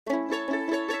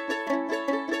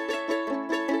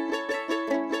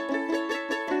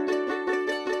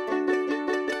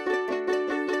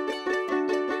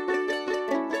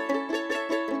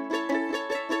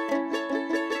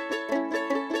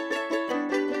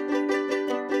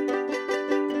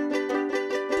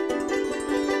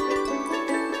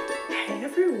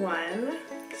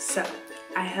So,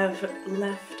 I have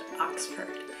left Oxford,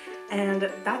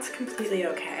 and that's completely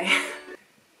okay.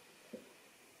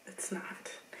 It's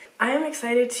not. I am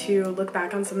excited to look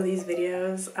back on some of these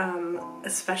videos,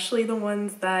 especially the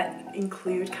ones that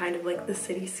include kind of like the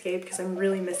cityscape, because I'm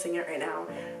really missing it right now.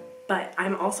 But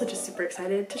I'm also just super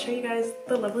excited to show you guys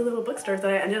the lovely little bookstores that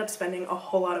I ended up spending a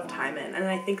whole lot of time in. And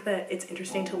I think that it's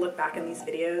interesting to look back in these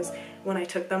videos when I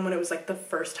took them when it was like the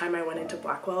first time I went into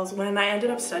Blackwell's, when I ended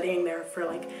up studying there for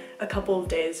like a couple of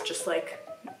days, just like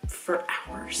for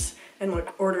hours, and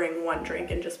like ordering one drink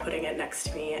and just putting it next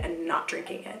to me and not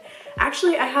drinking it.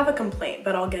 Actually, I have a complaint,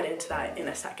 but I'll get into that in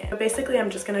a second. But basically, I'm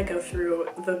just gonna go through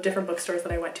the different bookstores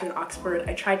that I went to in Oxford.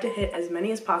 I tried to hit as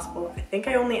many as possible. I think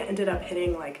I only ended up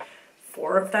hitting like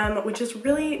 4 of them, which is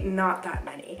really not that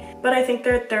many. But I think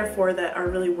there are 4 that are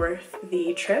really worth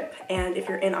the trip, and if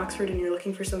you're in Oxford and you're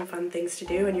looking for some fun things to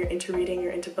do and you're into reading,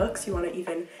 you're into books, you want to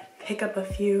even pick up a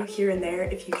few here and there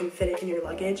if you can fit it in your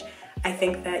luggage, I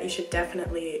think that you should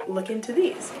definitely look into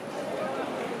these.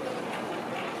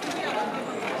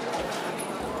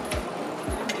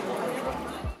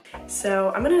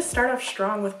 So I'm gonna start off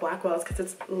strong with Blackwell's because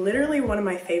it's literally one of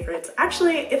my favorites.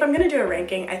 Actually, if I'm gonna do a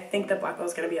ranking, I think that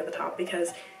Blackwell's gonna be at the top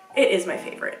because it is my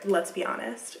favorite, let's be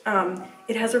honest.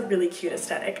 It has a really cute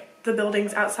aesthetic. The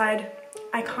buildings outside,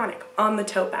 iconic. On the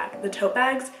tote bag. The tote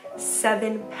bag's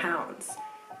 £7.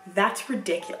 That's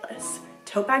ridiculous.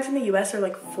 Tote bags in the US are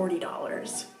like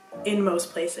 $40 in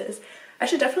most places. I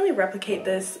should definitely replicate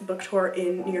this book tour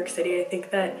in New York City. I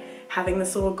think that having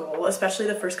this little goal, especially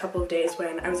the first couple of days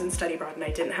when I was in study abroad and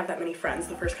I didn't have that many friends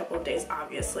the first couple of days,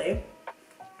 obviously,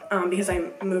 because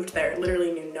I moved there,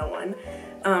 literally knew no one.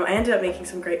 I ended up making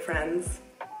some great friends,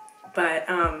 but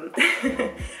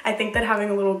I think that having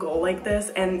a little goal like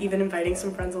this and even inviting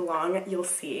some friends along, you'll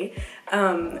see,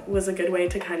 was a good way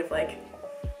to kind of like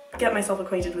get myself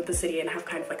acquainted with the city and have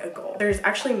kind of like a goal. There's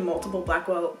actually multiple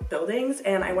Blackwell buildings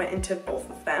and I went into both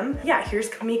of them. Yeah, here's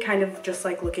me kind of just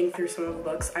like looking through some of the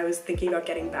books. I was thinking about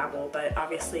getting Babel, but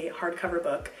obviously hardcover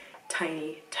book,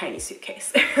 tiny, tiny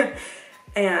suitcase.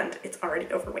 And it's already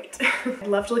overweight. I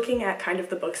loved looking at kind of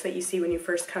the books that you see when you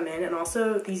first come in, and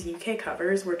also these UK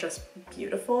covers were just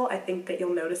beautiful. I think that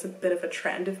you'll notice a bit of a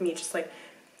trend of me just like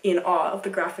in awe of the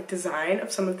graphic design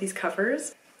of some of these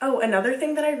covers. Oh, another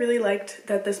thing that I really liked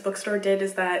that this bookstore did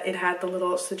is that it had the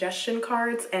little suggestion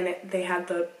cards, and they had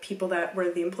the people that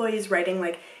were the employees writing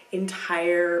like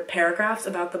entire paragraphs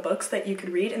about the books that you could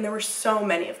read, and there were so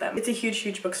many of them. It's a huge,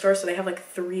 huge bookstore, so they have like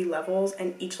 3 levels,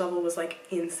 and each level was like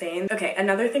insane. Okay,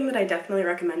 another thing that I definitely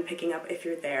recommend picking up if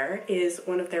you're there is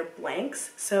one of their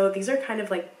blanks. So these are kind of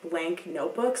like blank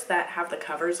notebooks that have the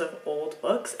covers of old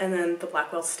books and then the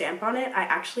Blackwell stamp on it. I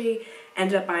actually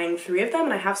ended up buying 3 of them,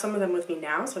 and I have some of them with me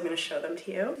now, so I'm going to show them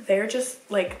to you. They're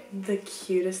just like the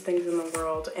cutest things in the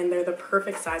world, and they're the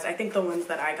perfect size. I think the ones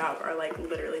that I got are like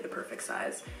literally the perfect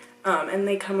size. And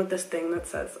they come with this thing that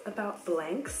says about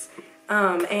blanks.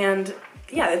 And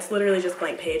yeah, it's literally just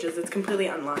blank pages. It's completely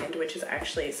unlined, which is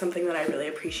actually something that I really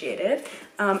appreciated.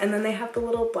 And then they have the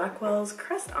little Blackwell's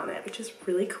crest on it, which is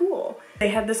really cool. They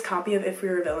had this copy of If We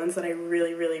Were Villains that I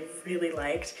really, really, really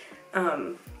liked.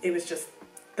 It was just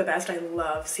the best. I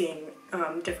love seeing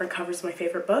different covers of my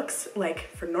favorite books. Like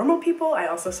for Normal People, I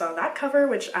also saw that cover,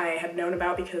 which I had known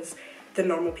about because the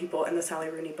Normal People and the Sally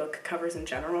Rooney book covers in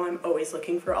general, I'm always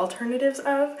looking for alternatives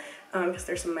of, because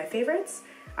they're some of my favorites.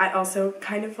 I also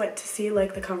kind of went to see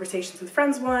like the Conversations with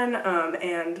Friends one,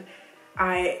 and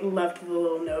I loved the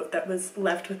little note that was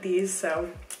left with these, so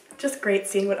just great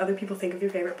seeing what other people think of your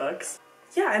favorite books.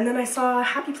 Yeah, and then I saw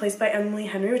Happy Place by Emily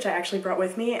Henry, which I actually brought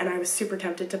with me, and I was super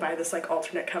tempted to buy this like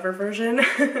alternate cover version.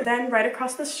 Then right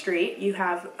across the street you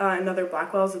have another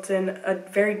Blackwell's. It's in a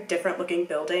very different looking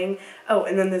building. Oh,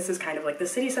 and then this is kind of like the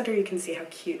city center. You can see how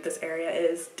cute this area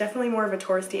is. Definitely more of a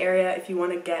touristy area. If you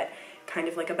want to get kind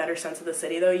of like a better sense of the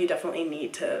city though, you definitely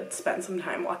need to spend some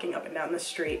time walking up and down the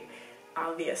street.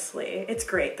 Obviously, it's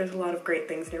great. There's a lot of great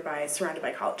things nearby, surrounded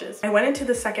by colleges. I went into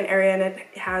the second area and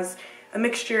it has a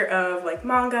mixture of like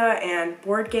manga and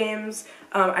board games.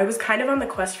 I was kind of on the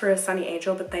quest for a Sunny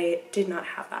Angel, but they did not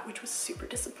have that, which was super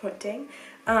disappointing.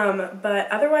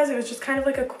 But otherwise it was just kind of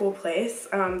like a cool place.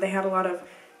 They had a lot of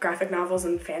graphic novels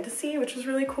and fantasy, which was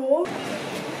really cool.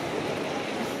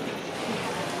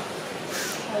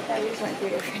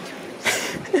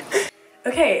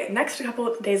 Okay, next, a couple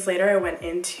of days later, I went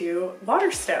into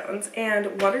Waterstones, and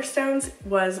Waterstones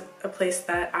was a place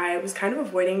that I was kind of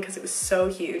avoiding because it was so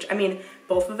huge. I mean,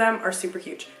 both of them are super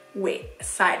huge. Wait,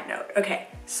 side note. Okay,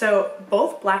 so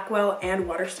both Blackwell and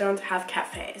Waterstones have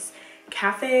cafes,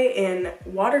 cafe in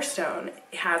Waterstone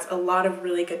has a lot of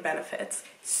really good benefits.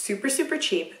 Super, super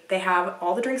cheap. They have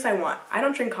all the drinks I want. I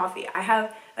don't drink coffee. I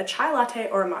have a chai latte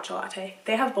or a matcha latte.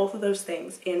 They have both of those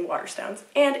things in Waterstones.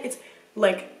 And it's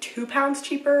like 2 pounds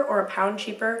cheaper or a pound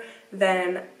cheaper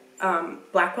than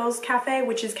Blackwell's cafe,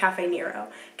 which is Cafe Nero.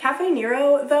 Cafe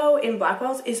Nero, though, in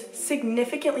Blackwell's is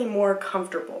significantly more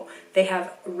comfortable. They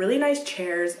have really nice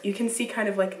chairs. You can see kind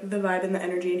of like the vibe and the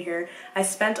energy in here. I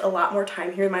spent a lot more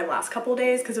time here in my last couple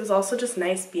days because it was also just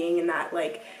nice being in that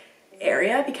like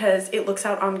area because it looks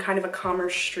out on kind of a calmer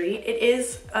street. It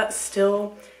is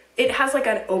still, it has like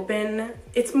an open,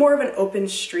 it's more of an open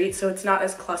street, so it's not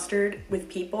as clustered with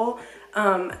people.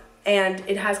 And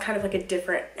it has kind of like a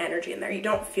different energy in there. You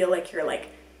don't feel like you're like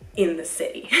in the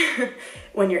city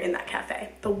when you're in that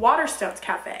cafe. The Waterstones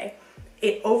cafe,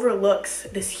 it overlooks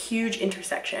this huge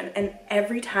intersection, and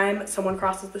every time someone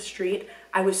crosses the street,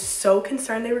 I was so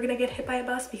concerned they were gonna get hit by a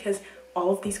bus because all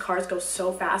of these cars go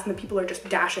so fast and the people are just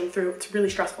dashing through. It's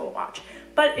really stressful to watch,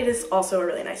 but it is also a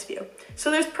really nice view. So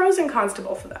there's pros and cons to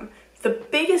both of them. The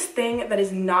biggest thing that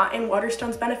is not in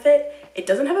Waterstone's benefit, it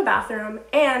doesn't have a bathroom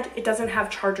and it doesn't have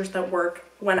chargers that work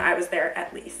when I was there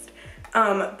at least.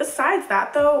 Besides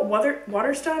that though,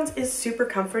 Waterstones is super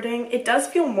comforting. It does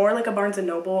feel more like a Barnes &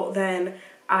 Noble than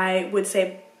I would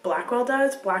say Blackwell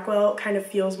does. Blackwell kind of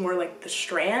feels more like the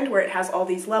Strand, where it has all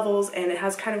these levels and it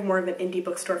has kind of more of an indie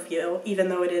bookstore feel, even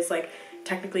though it is like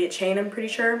technically a chain, I'm pretty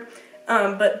sure.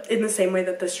 But in the same way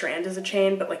that the Strand is a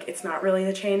chain, but like it's not really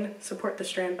a chain. Support the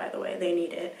Strand, by the way, they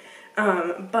need it.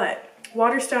 But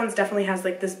Waterstones definitely has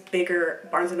like this bigger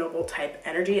Barnes & Noble type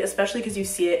energy, especially because you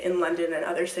see it in London and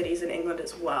other cities in England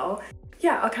as well.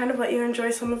 Yeah, I'll kind of let you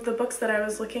enjoy some of the books that I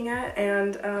was looking at,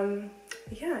 and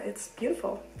yeah, it's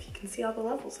beautiful. You can see all the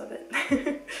levels of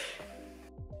it.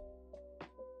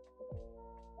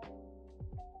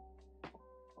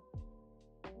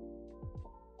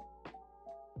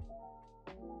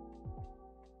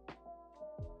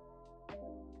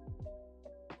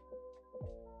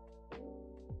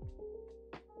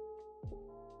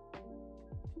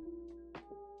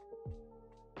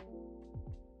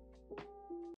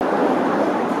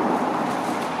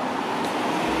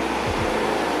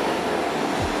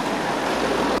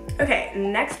 Okay,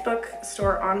 next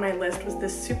bookstore on my list was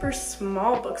this super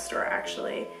small bookstore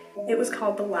actually. It was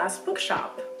called The Last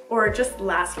BookShop, or just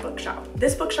Last BookShop.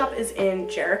 This bookshop is in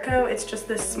Jericho. It's just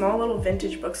this small little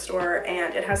vintage bookstore,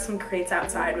 and it has some crates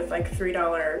outside with like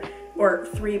 $3 or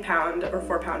 £3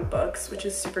 or £4 books, which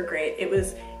is super great.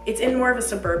 It's in more of a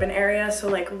suburban area, so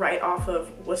like right off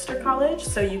of Worcester College,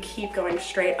 so you keep going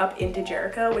straight up into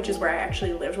Jericho, which is where I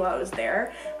actually lived while I was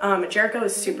there. Jericho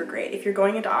is super great. If you're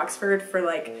going into Oxford for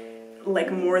like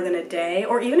more than a day,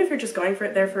 or even if you're just going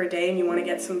there for a day and you want to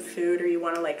get some food or you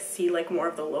want to like see like more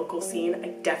of the local scene, I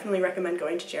definitely recommend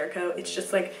going to Jericho. It's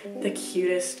just like the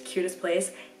cutest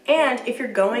place. And if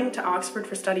you're going to Oxford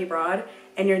for study abroad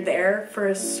and you're there for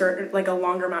a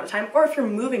longer amount of time, or if you're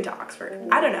moving to Oxford,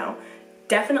 I don't know,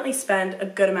 definitely spend a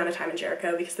good amount of time in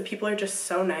Jericho because the people are just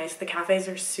so nice. The cafes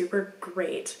are super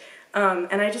great.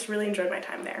 And I just really enjoyed my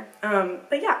time there.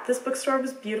 But yeah, this bookstore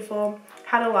was beautiful,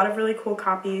 had a lot of really cool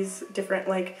copies, different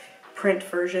like print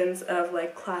versions of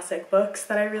like classic books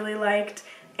that I really liked,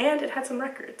 and it had some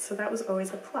records, so that was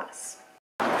always a plus.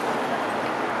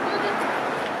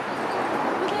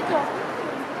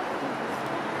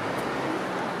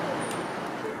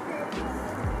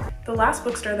 The last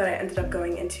bookstore that I ended up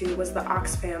going into was the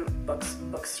Oxfam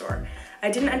bookstore. I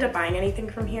didn't end up buying anything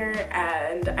from here,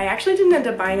 and I actually didn't end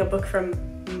up buying a book from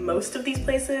most of these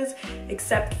places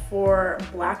except for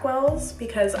Blackwell's,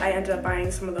 because I ended up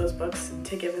buying some of those books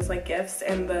to give as like gifts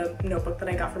and the notebook that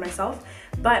I got for myself.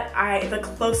 But the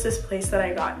closest place that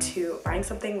I got to buying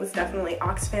something was definitely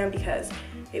Oxfam, because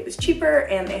it was cheaper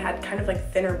and they had kind of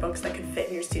like thinner books that could fit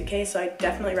in your suitcase, so I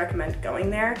definitely recommend going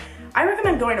there. I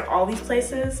recommend going to all these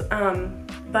places,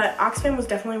 but Oxfam was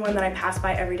definitely one that I passed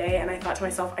by every day, and I thought to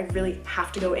myself, I really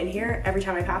have to go in here every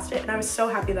time I passed it, and I was so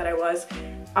happy that I was.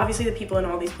 Obviously the people in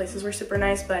all these places were super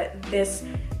nice, but this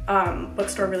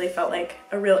bookstore really felt like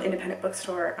a real independent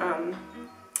bookstore.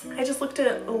 I just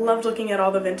loved looking at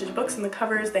all the vintage books and the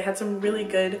covers. They had some really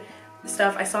good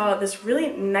stuff. I saw this really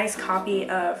nice copy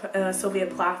of Sylvia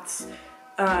Plath's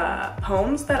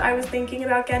poems that I was thinking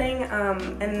about getting,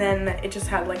 and then it just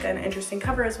had like an interesting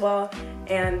cover as well,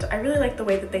 and I really like the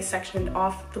way that they sectioned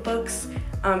off the books.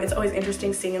 It's always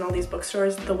interesting seeing in all these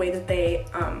bookstores the way that they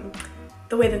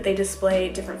display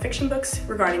different fiction books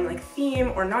regarding like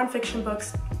theme, or non-fiction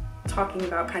books talking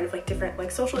about kind of like different like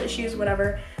social issues,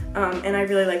 whatever, and I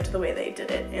really liked the way they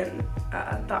did it in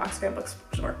the Oxfam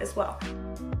bookstore as well.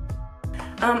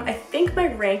 I think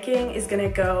my ranking is gonna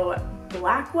go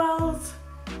Blackwell's,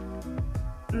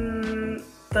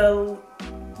 the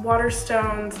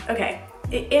Waterstones, okay,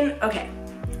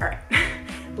 all right,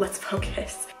 let's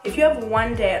focus. If you have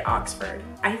one day at Oxford,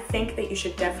 I think that you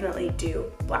should definitely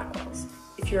do Blackwell's.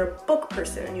 If you're a book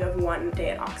person and you have one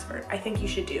day at Oxford, I think you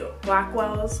should do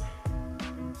Blackwell's,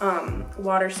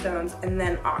 Waterstones, and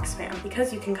then Oxfam,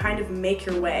 because you can kind of make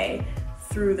your way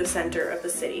through the center of the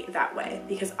city that way,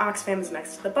 because Oxfam is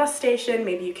next to the bus station.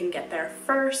 Maybe you can get there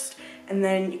first and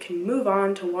then you can move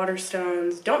on to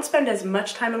Waterstones. Don't spend as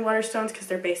much time in Waterstones because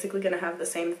they're basically going to have the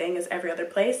same thing as every other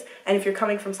place, and if you're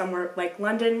coming from somewhere like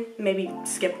London, maybe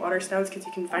skip Waterstones because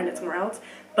you can find it somewhere else,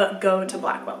 but go to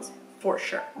Blackwell's for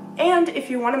sure. And if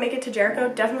you want to make it to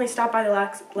Jericho, definitely stop by the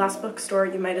last bookstore.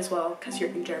 You might as well, because you're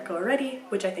in Jericho already,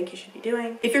 which I think you should be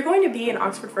doing. If you're going to be in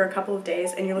Oxford for a couple of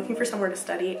days and you're looking for somewhere to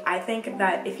study, I think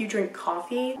that if you drink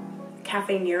coffee,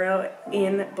 Cafe Nero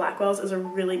in Blackwell's is a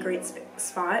really great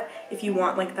spot. If you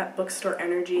want like that bookstore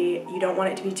energy, you don't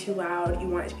want it to be too loud, you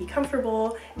want it to be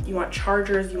comfortable, you want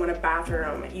chargers, you want a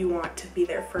bathroom, you want to be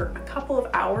there for a couple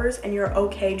of hours, and you're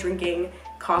okay drinking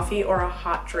coffee or a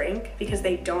hot drink because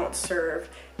they don't serve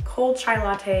cold chai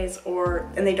lattes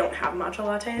and they don't have matcha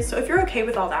lattes. So if you're okay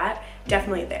with all that,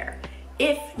 definitely there.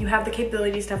 If you have the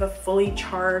capabilities to have a fully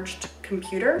charged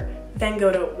computer, then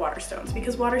go to Waterstones,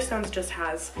 because Waterstones just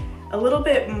has a little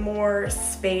bit more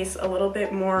space, a little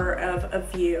bit more of a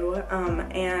view,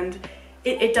 and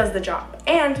it does the job,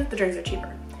 and the drinks are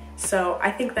cheaper. So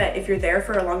I think that if you're there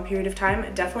for a long period of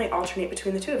time, definitely alternate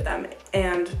between the two of them.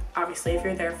 And obviously if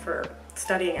you're there for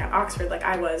studying at Oxford like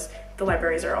I was, the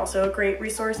libraries are also a great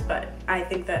resource, but I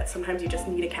think that sometimes you just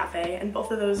need a cafe, and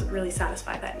both of those really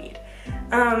satisfy that need.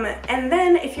 And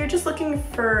then if you're just looking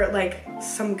for like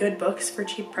some good books for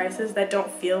cheap prices that don't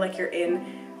feel like you're in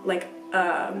like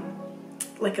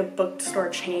a bookstore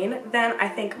chain, then I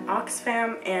think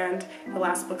Oxfam and the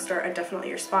Last Bookstore are definitely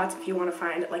your spots if you want to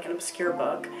find like an obscure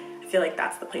book. I feel like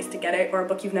that's the place to get it, or a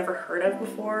book you've never heard of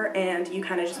before and you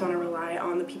kind of just want to rely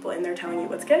on the people in there telling you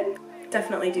what's good.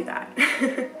 Definitely do that.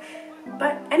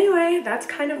 But anyway, that's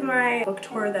kind of my book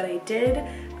tour that I did.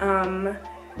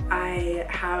 I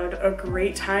had a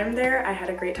great time there. I had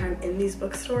a great time in these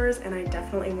bookstores, and I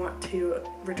definitely want to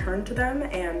return to them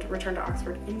and return to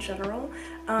Oxford in general.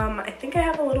 I think I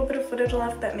have a little bit of footage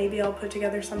left that maybe I'll put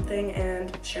together something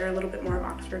and share a little bit more of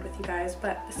Oxford with you guys,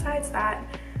 but besides that,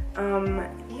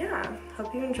 yeah,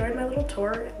 hope you enjoyed my little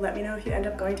tour. Let me know if you end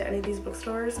up going to any of these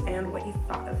bookstores and what you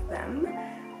thought of them.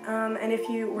 And if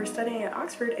you were studying at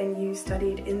Oxford and you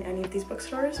studied in any of these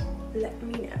bookstores, let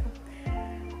me know.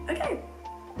 Okay,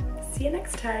 see you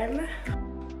next time.